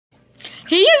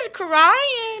He is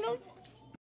crying.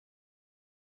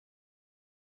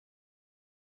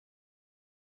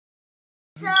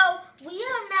 So we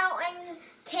are melting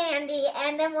candy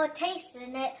and then we're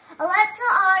tasting it. Alexa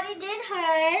already did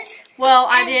hers. Well,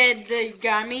 I did the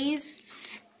gummies.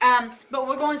 But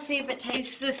we're going to see if it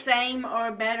tastes the same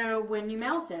or better when you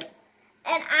melt it.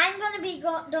 And I'm going to be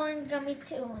doing gummies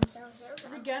too. So here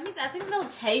we The go. gummies, I think they'll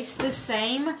taste the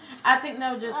same. I think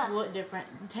they'll just look different.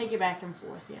 Take it back and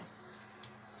forth, yeah.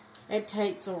 It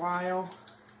takes a while.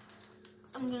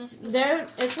 I'm going to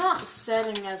It's not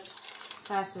setting as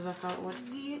fast as I thought it would.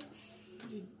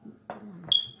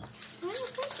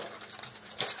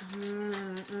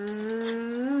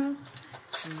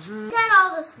 Got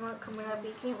all the smoke coming up.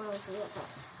 You can't really see it,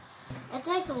 but it's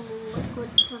like a liquid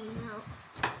coming out.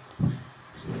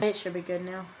 It should be good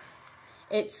now.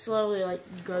 It slowly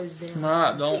goes down.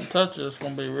 Alright, don't touch it. It's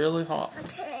going to be really hot.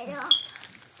 Okay,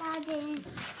 Daddy.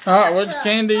 Alright, which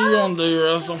candy you going to do,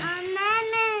 Russell?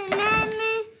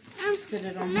 Sit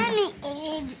it on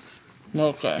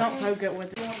Okay. Don't poke it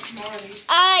with Smarties.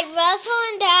 Alright, Russell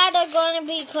and Dad are going to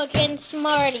be cooking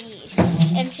Smarties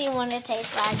and see what it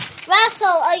tastes like. Russell,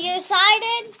 are you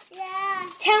excited? Yeah.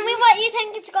 Tell me what you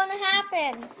think it's going to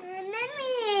happen.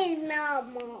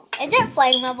 Is it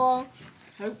flammable?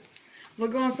 We're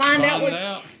going to find out what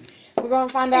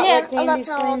Here, candy's let's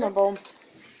hold it. flammable.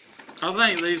 I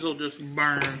think these will just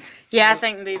burn. Yeah, I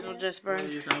think these will just What do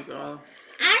burn. you think, Olive?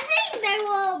 I think they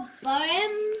will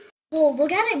burn. Oh,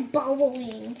 look at it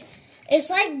bubbling. It's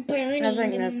like burning I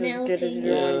think and that's melting. as good as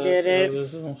you're going to get it.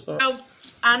 This is gonna start. So,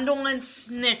 I'm doing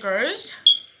Snickers.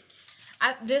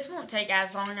 This won't take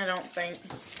as long, I don't think.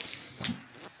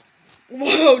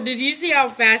 Whoa, did you see how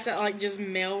fast that just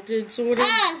melted, sort of?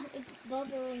 Ah, it's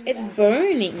bubbling. It's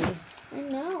burning. I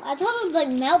know. I thought it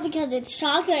would melt because it's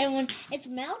chocolate and when it's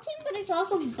melting, but it's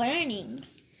also burning.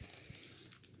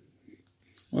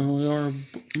 Well, we are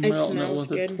melting it smells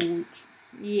with a good. torch.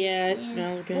 Yeah, it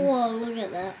smells good. Whoa, look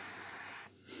at that.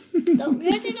 Don't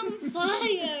catch it on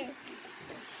fire.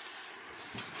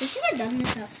 We should have done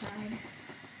this outside.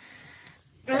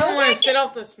 I don't want to set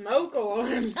off the smoke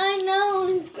alarm. I know,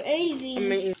 it's crazy. I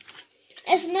mean,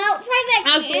 It smells like that I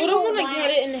sort of candle want to wax. cut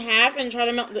it in half and try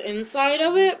to melt the inside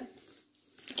of it.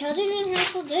 Cut it in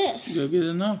half with this. Go get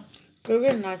it now. Go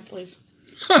get a knife, please.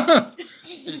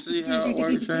 You see how it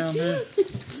works around here?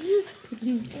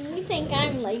 You think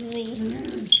I'm lazy.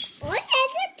 What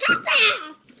is it,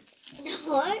 Papa?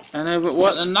 What? And if it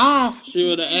wasn't a knife, she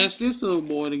would have asked this little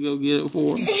boy to go get it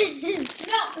for her. He's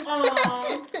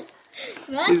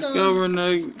covering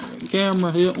the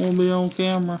camera. He don't want to be on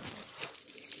camera.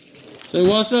 Say,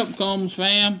 what's up, Combs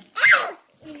fam?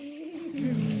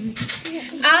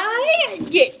 I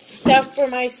get stuff for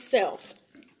myself.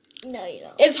 No, you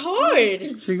don't. It's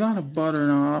hard. She got a butter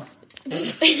knife.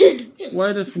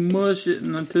 Way to smush it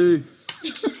in the tooth.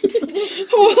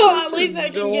 Well, at least I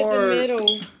can get the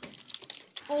middle.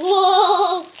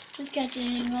 Whoa! It's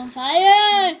catching on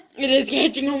fire! It is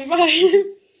catching on fire.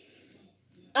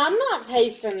 I'm not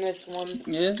tasting this one.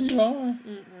 Yes, you are.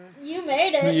 You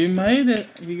made it. You made it.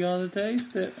 You gotta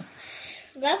taste it.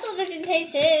 That's what didn't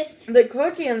taste his. The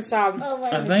cookie inside. Oh,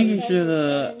 wait. I think you should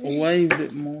have waved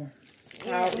it more.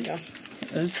 There we go.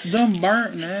 It's done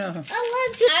burnt now.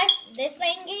 This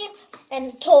thingy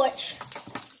and torch.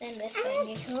 And this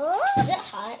thingy. Is it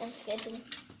hot? That's good.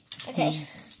 Okay.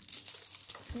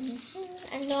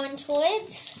 I'm doing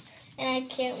towards, and I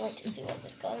can't wait to see what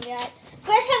this is going to be like.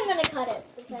 First, I'm going to cut it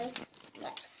because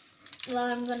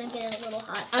I'm going to get it a little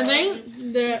hot. I think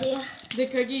the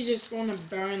cookies just want to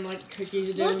burn like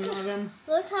cookies do in the oven.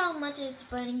 Look how much it's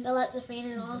burning. I'll let the fan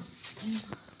it off.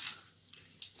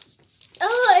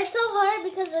 Oh, it's so hard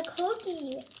because the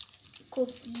cookie.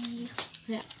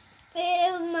 Yeah.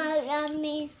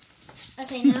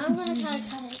 Okay, now I'm going to try to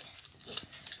cut it.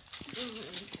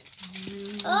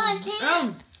 Oh, I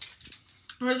can't.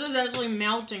 Oh, this is actually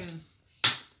melting.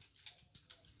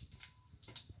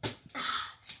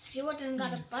 If you wouldn't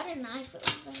got a butter knife, it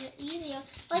would have been easier.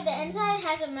 Like the inside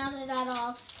hasn't melted at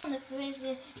all. And the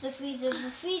freezer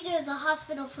is a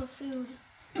hospital for food.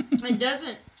 It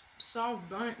doesn't solve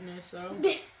burntness, though.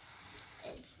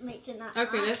 It makes it not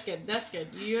Okay, hot. that's good. That's good.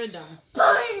 You're done.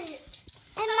 Burn it.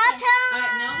 And my tongue.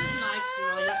 Alright, now this knife's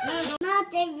really up. No, Not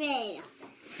the video.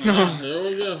 Here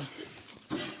we go.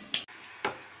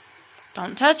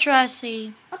 don't touch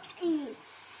Russie. Okay.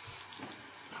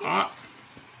 Hot.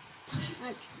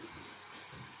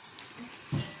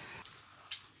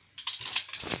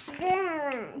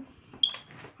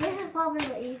 This is probably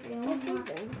the easiest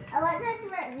one. I like this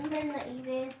even the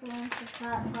easiest one to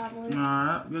cut, probably.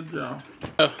 Alright, good job.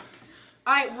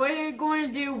 Alright, we're going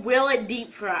to do will it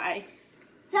deep fry.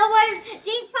 So we're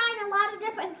deep frying a lot of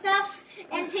different stuff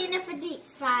and seeing if it deep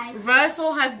fries.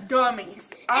 Russell has gummies.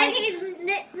 And he's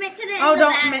mixing it in Oh, the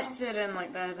don't bottle. mix it in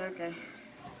like that. Okay.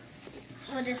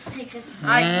 We'll just take a scoop.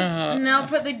 Now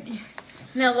put the...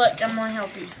 Now look, I'm going to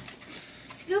help you.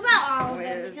 Scoop out all of them.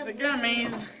 Where's the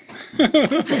gummies?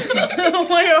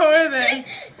 Where are they?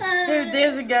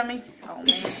 There's a gummy. Oh,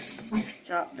 man.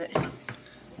 Dropped it.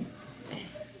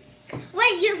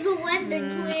 Wait, use the wind to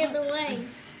clear the way.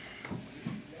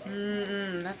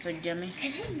 That's a gummy.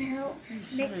 Can I melt?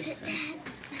 Mix it, Dad,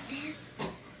 like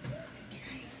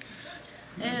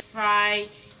this. Fry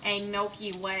a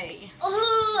Milky Way.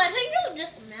 Oh, I think it'll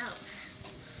just melt.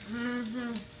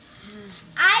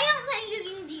 I don't think you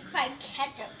can deep fry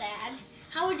ketchup, Dad.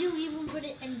 How would you even put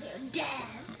it in there, Dad?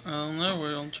 I don't know.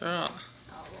 We're gonna try.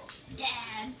 Oh,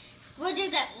 Dad. We'll do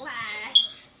that last.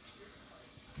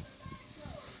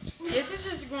 This is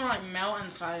just going to like melt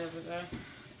inside of it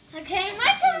though. Okay,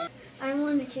 my turn. I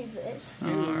want to choose this.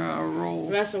 Alright, roll.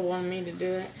 Russell wanted me to do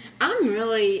it. I'm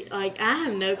really, like, I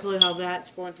have no clue how that's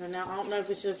going to turn out. I don't know if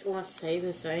it's just going to stay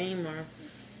the same or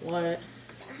what.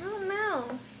 I don't know.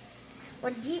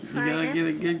 What deep You fry? gotta get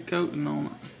a good coating on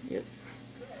it. Yep.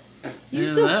 Yeah,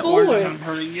 You're so that forward. working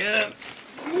pretty good.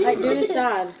 Like, do the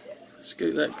side.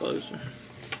 Scoot that closer.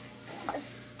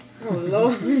 Oh,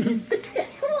 Lord.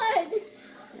 What?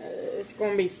 It's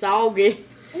going to be soggy.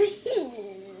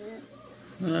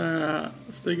 Alright,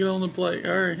 stick it on the plate.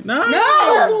 Hurry. No!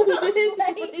 No!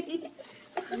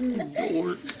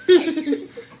 Dork.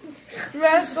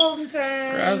 Russell's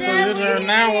turn. Russell, your turn.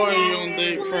 Now what are you gonna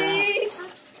do, Frank? Please,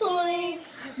 please.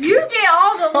 You get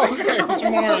all the Okay,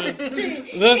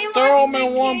 Smarty. Let's throw them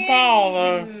in one pile,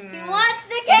 though. He wants the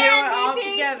Do it candy. all pink.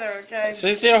 together, okay?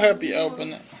 Sissy will help you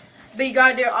open it. But you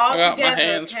gotta do it all I got my together,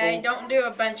 hands okay? full. Don't do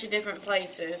a bunch of different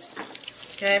places.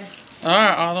 Okay?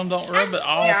 Alright, Autumn, don't rub it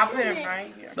off. Yeah, I'll put it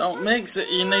right here. Don't mix it.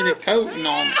 You need a coating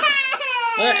on it.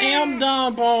 Let him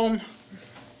dump them.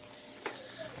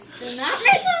 Do not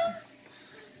mix them.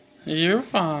 You're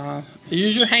fine.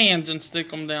 Use your hands and stick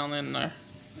them down in there.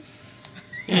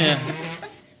 Yeah.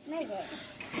 Maybe.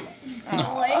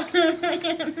 No.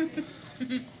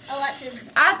 Alexis.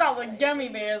 I thought the gummy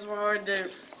bears were hard to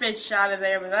fish out of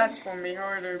there, but that's gonna be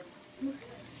harder.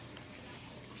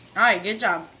 Alright, good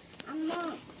job. I'm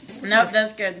not. Nope,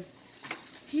 that's good.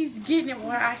 He's getting it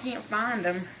where I can't find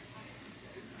him.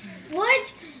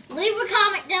 Leave a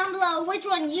comment down below which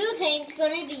one you think's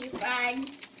gonna deep fry.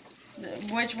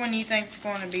 Which one you think's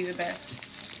gonna be the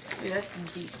best? Dude, that's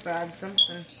deep fried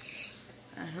something.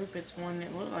 I hope it's one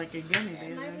that looked like a gummy bear.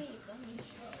 It might though. be gummy.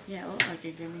 Yeah, it looked like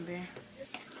a gummy bear.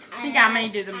 I think I may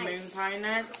do the moon pie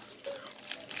nuts.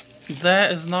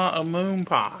 That is not a moon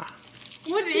pie.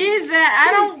 What is that?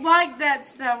 I don't like that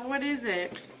stuff. What is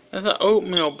it? That's an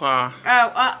oatmeal pie.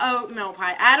 Oh, oatmeal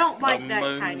pie. I don't like that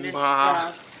moon kind of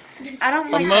pie. stuff. I don't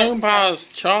A like moon that pie is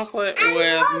chocolate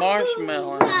with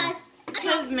marshmallow. in it. stuff.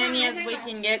 As many as we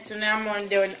can get, so now I'm going to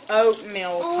do an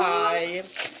oatmeal pie.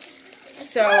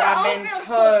 So I've been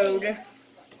told.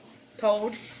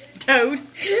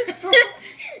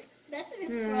 That's a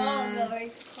frog or a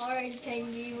card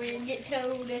thingy where you get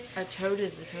told. A toad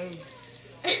is a toad.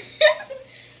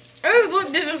 Oh, look,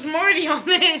 there's a Smarty on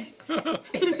it.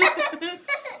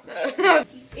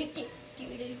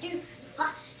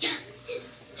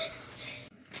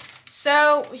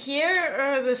 So here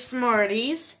are the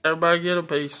Smarties. Everybody get a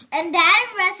piece. And Dad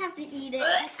and Russ have to eat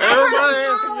it. Everybody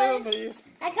has to get a piece.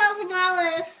 I call some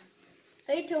olives.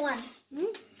 3, 2, 1.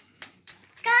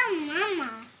 Come,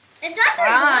 Mama. It's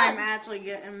I'm actually actually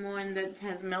getting one that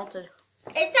has melted.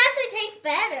 good. It actually tastes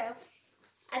better.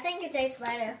 I think it tastes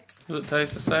better. Does it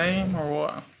taste the same or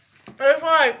what? It's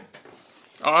like,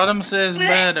 Autumn says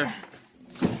better.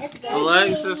 It's good.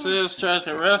 Alexa says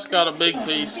Tracy. Russ got a big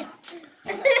piece.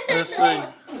 Let's see.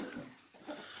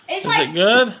 It's Is like, it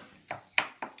good?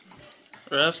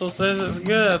 Russell says it's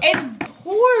good. it's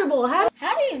horrible. how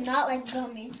do you not like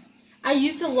gummies? I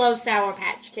used to love Sour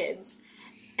Patch Kids.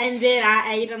 And then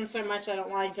I ate them so much I don't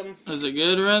like them. Is it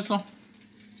good, Russell?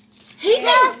 He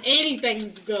thinks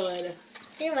anything's good.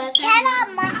 Here, Russ. Can I,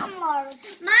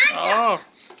 Oh,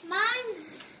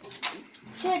 Mine's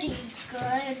pretty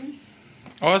good.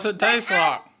 what's it taste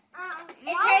like?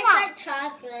 It tastes like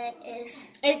chocolate-ish.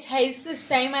 It tastes the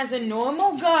same as a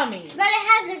normal gummy. But it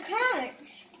has a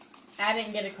crunch. I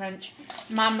didn't get a crunch.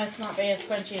 Mine must not be as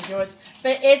crunchy as yours.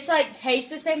 But it's like,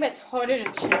 tastes the same, but it's harder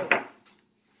to chew.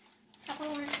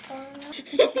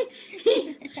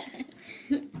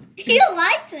 He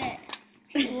likes it.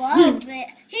 He loves it.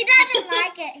 He doesn't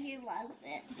like it. He loves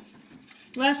it.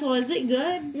 Russell, is it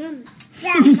good?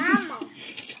 Yeah, Mama.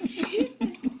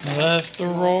 That's the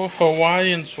roll,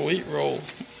 Hawaiian sweet roll.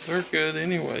 They're good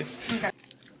anyways. Okay.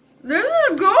 This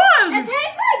is good. It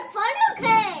tastes like funnel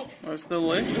cake. That's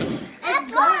delicious.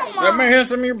 It's good. Let me hit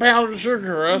some of your powdered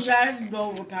sugar, Russ. Guys, go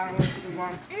with powdered sugar.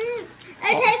 It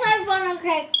tastes like funnel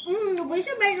cake. We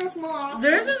should make this more.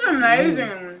 This is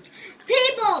amazing.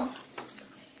 People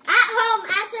at home,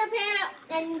 ask your parents,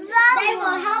 and they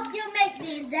will help you make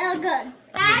these. They're good.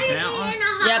 Daddy's eating a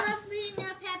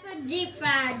jalapeno pepper deep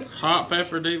fried. Hot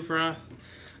pepper deep fry.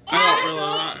 I don't really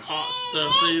like hot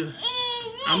stuff either.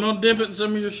 I'm gonna dip it in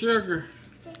some of your sugar.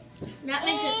 That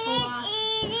makes it full.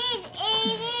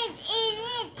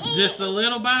 Just a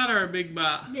little bite or a big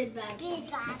bite? Big bag. Big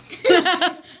bag.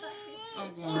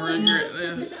 I'm gonna regret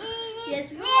this.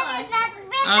 Yes, you are.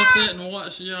 I sat and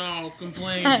watched y'all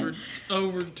complain for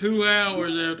over 2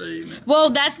 hours after eating it. Well,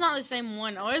 that's not the same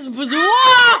one. Ours was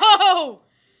whoa.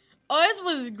 Ours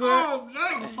was good. Oh,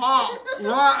 that's hot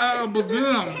right at the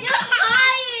beginning. You're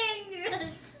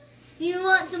crying. You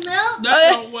want some milk?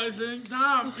 That don't waste any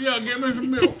time. Yeah, give me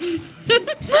some milk.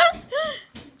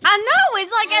 I know.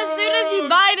 It's like as soon as you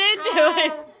bite into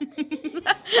it.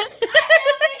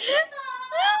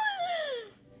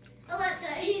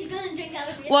 Alexa, he's gonna drink out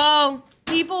of your. Well,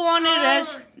 people wanted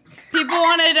us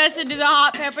to do the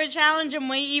hot pepper challenge, and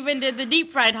we even did the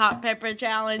deep fried hot pepper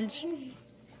challenge.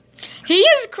 He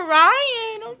is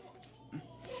crying.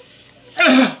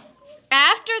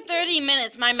 After 30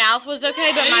 minutes, my mouth was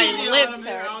okay, but my lips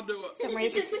hurt. I'll do it. For some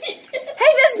reason. Hey,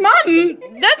 that's mine.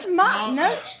 That's mine.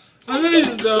 No.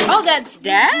 Oh, that's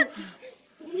Dad's?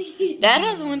 Dad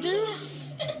has one too.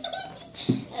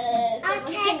 I'll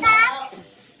take that.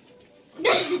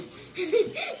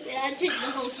 Yeah, I take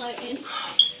the whole carton.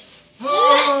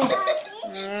 Oh,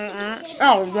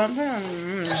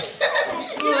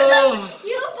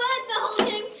 You put the whole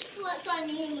thing. Let's on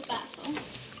you in the bathroom.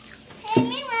 Hey,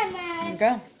 me, Mama.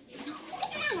 okay.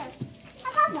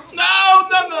 No.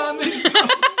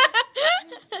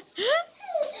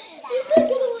 You took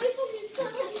it away from your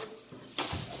son.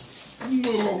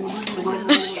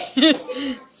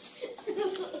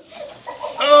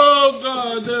 Oh,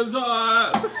 God, that's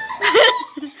hot.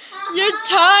 Your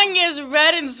tongue is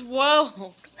red and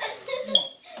swollen.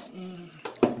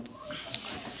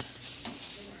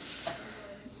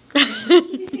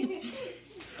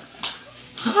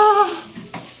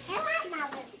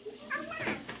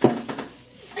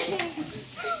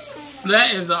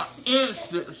 That is an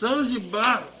instant. As soon as you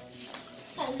bite it.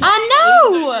 I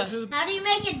know. How do you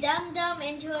make a dum-dum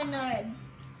into a nerd?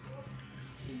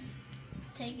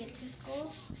 Take it to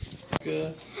school.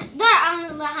 Good. That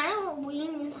on the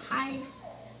Halloween high.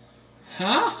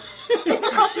 Huh?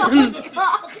 Oh my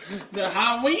God. The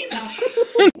Halloween. Now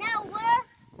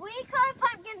we cut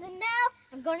pumpkins, and now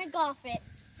I'm gonna golf it.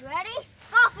 Ready?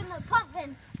 Golf in the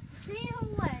pumpkin. See who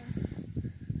wins.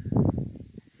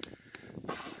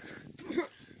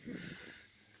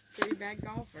 Pretty bad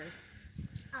golfer.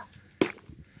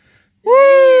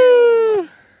 Woo!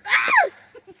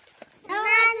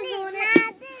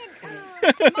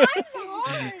 Mine's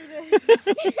hard.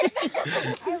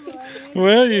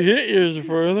 Well, you hit yours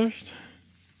furthest.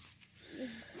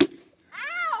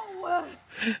 Ow!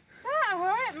 That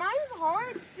hurt. Mine's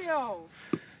hard still.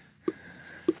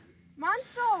 Mine's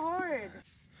still hard.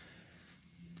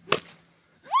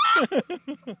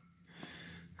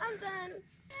 I'm done.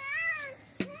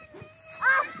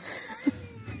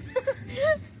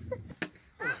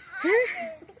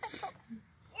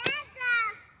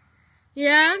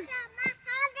 Yeah?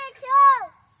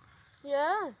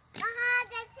 Yeah.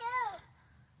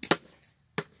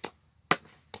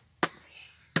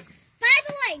 By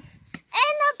the way, in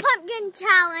the pumpkin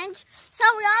challenge, so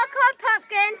we all caught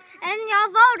pumpkins and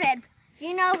y'all voted.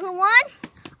 You know who won?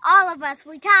 All of us.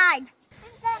 We tied.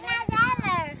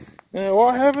 Yeah,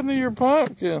 what happened to your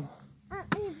pumpkin?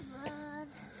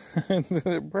 Did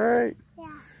it break?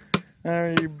 Yeah.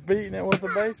 Are you beating it with a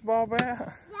baseball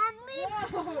bat? Yeah, me